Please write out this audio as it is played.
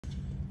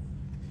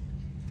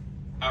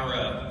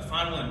Our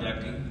final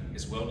inductee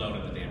is well known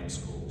at the Danville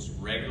schools,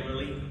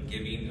 regularly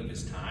giving of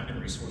his time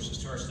and resources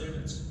to our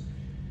students.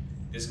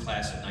 This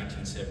class of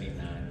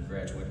 1979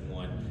 graduate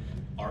won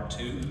Art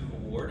II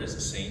award as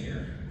a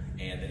senior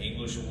and the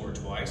English award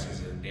twice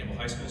as a Danville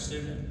High School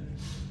student.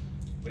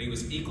 But he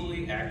was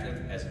equally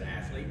active as an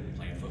athlete,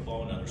 playing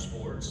football and other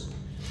sports,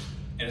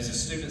 and as a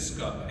student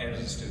scholar.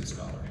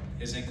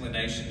 His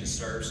inclination to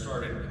serve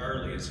started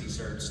early as he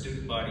served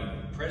student body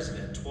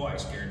president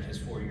twice during his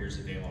 4 years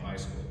at Danville High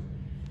School.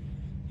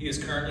 He is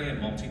currently a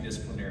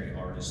multidisciplinary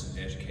artist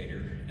and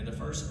educator and the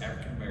first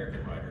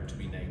African-American writer to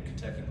be named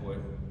Kentucky Poet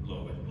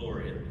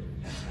Laureate.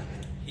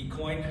 He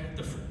coined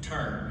the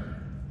term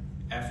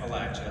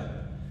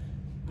Appalachia,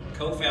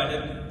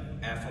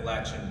 co-founded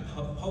Appalachian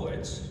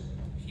Poets.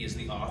 He is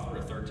the author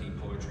of 13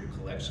 poetry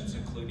collections,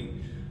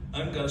 including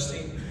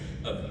Unghosting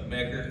of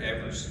Medgar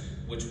Evers,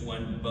 which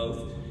won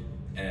both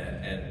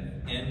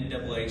an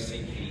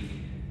NAACP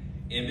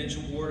Image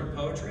Award of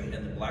Poetry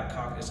and the Black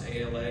Caucus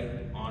ALA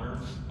Honor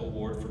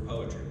Award for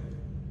Poetry.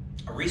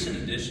 A recent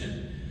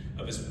edition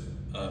of his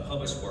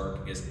published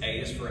work is A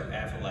is for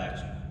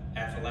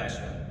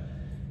Appalachia,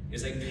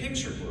 is a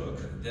picture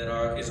book that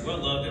is well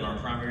loved in our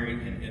primary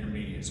and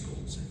intermediate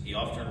schools. He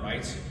often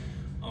writes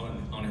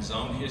on his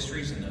own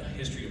histories and the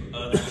history of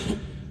others,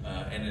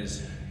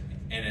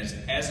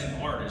 as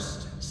an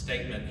artist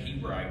statement, he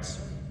writes,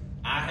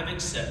 "I have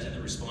accepted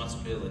the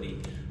responsibility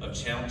of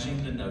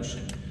challenging the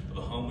notion of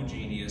a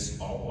homogeneous,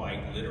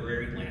 all-white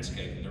literary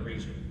landscape in the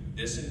region.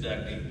 This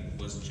inductee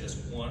was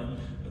just one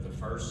of the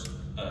first,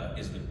 I'll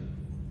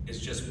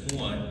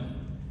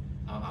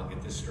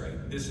get this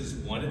straight. This is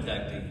one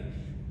inductee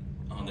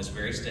on this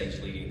very stage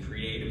leading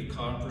creative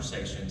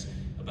conversations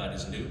about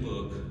his new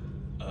book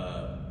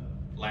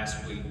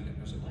last week.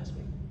 Was it last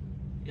week?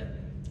 Yeah.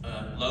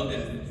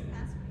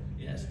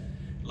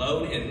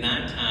 Load in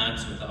 9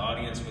 times with the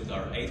audience with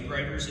our 8th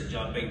graders at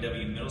John Bate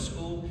W. Middle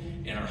School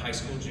and our high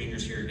school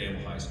juniors here at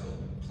Danville High School.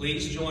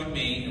 Please join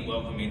me in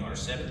welcoming our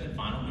 7th and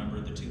final member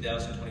of the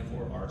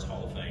 2024 Arts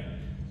Hall of Fame,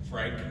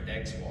 Frank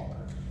X. Walker.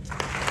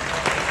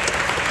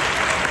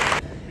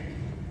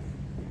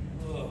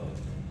 Oh.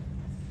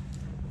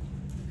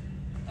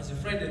 I was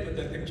afraid to put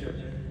that picture up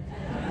there.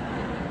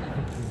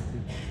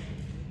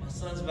 My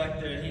son's back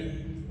there, he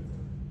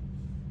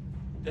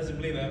doesn't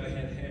believe I ever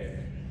had hair.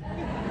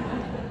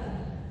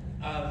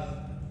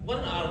 What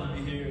an honor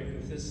to be here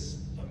with this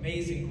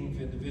amazing group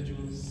of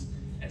individuals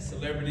and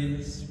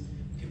celebrities,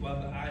 people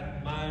I've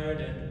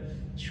admired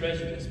and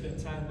treasured and spent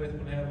time with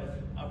when I have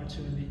an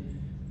opportunity.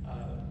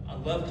 I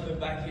love coming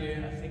back here.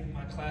 I think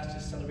my class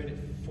just celebrated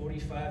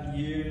 45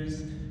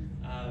 years.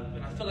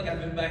 And I feel like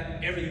I've been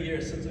back every year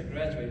since I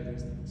graduated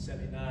in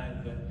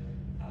 '79. But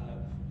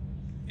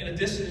in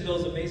addition to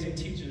those amazing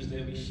teachers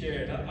that we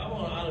shared, I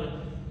want to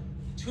honor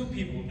 2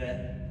 people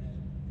that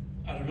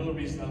are the real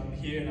reason I'm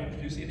here and I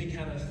produce any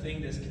kind of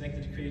thing that's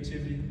connected to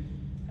creativity.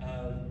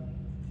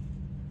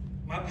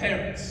 My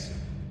parents,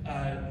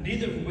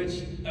 neither of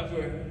which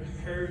ever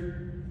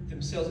heard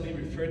themselves being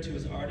referred to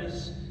as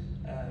artists.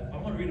 I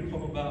want to read a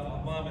poem about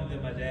my mom and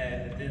then my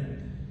dad and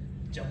then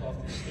jump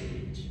off the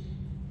stage.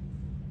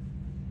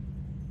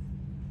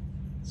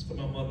 It's for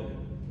my mother.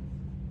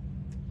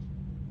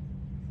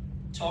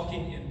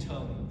 Talking in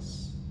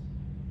tongues.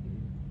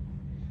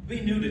 We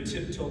knew to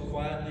tiptoe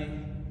quietly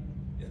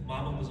if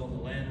Mama was on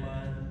the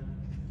landline,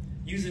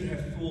 using her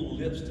full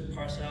lips to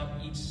parse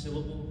out each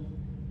syllable,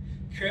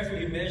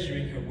 carefully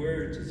measuring her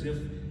words as if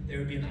there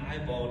would be an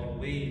eyeball to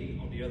weigh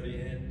on the other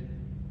end.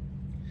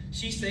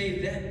 She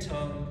saved that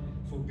tongue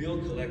for bill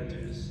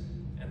collectors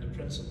and the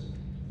principal.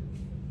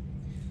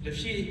 But if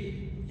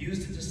she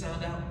used it to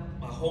sound out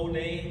my whole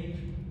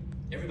name,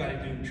 everybody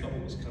knew trouble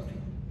was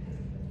coming.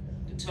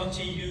 The tongue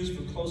she used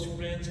for close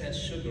friends had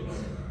sugar on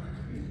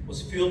it,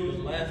 was filled with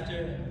laughter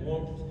and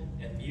warmth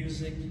and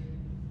music.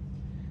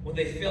 When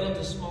they fell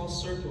into small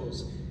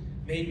circles,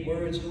 made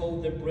words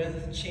hold their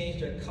breath, changed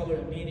their color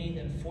and meaning,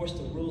 and forced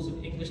the rules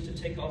of English to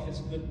take off its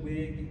good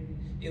wig,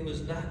 it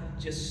was not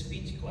just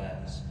speech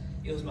class.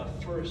 It was my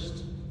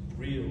first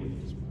real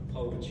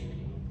poetry.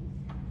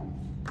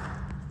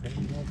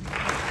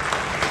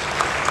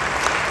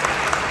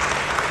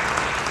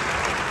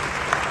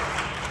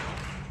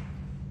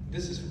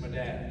 This is for my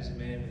dad, who's a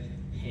man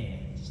with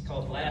hands. It's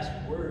called Last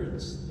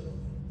Words, though.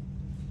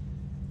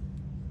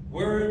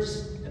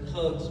 Words and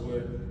hugs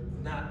were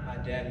not my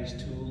daddy's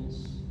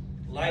tools.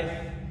 Life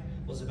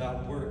was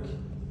about work.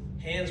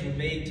 Hands were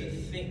made to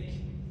think.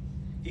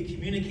 He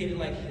communicated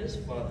like his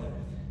father,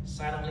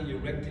 silently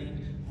erecting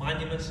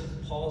monuments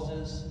of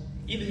pauses.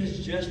 Even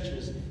his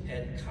gestures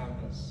had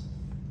commas.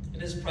 In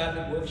his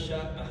private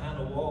workshop behind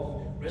a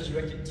wall of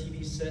resurrected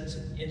TV sets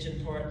and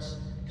engine parts,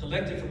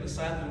 collected from the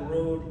side of the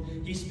road,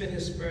 he spent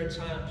his spare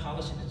time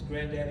polishing his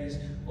granddaddy's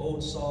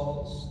old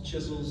saws,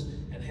 chisels,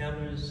 and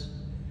hammers,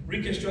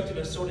 reconstructed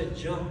assorted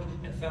junk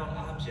and found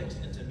objects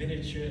into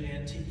miniature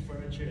antique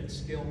furniture and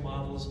scale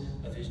models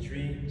of his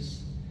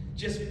dreams.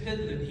 Just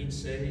piddling, he'd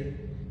say,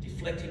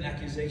 deflecting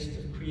accusations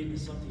of creating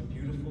something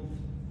beautiful.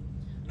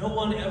 No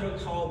one ever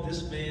called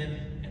this man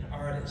an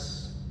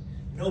artist.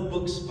 No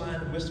book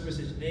spine whispers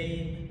his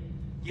name,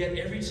 yet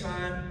every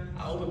time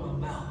I open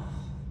my mouth,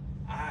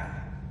 I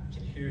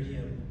can hear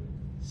him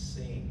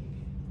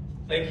sing.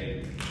 Thank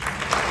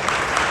you.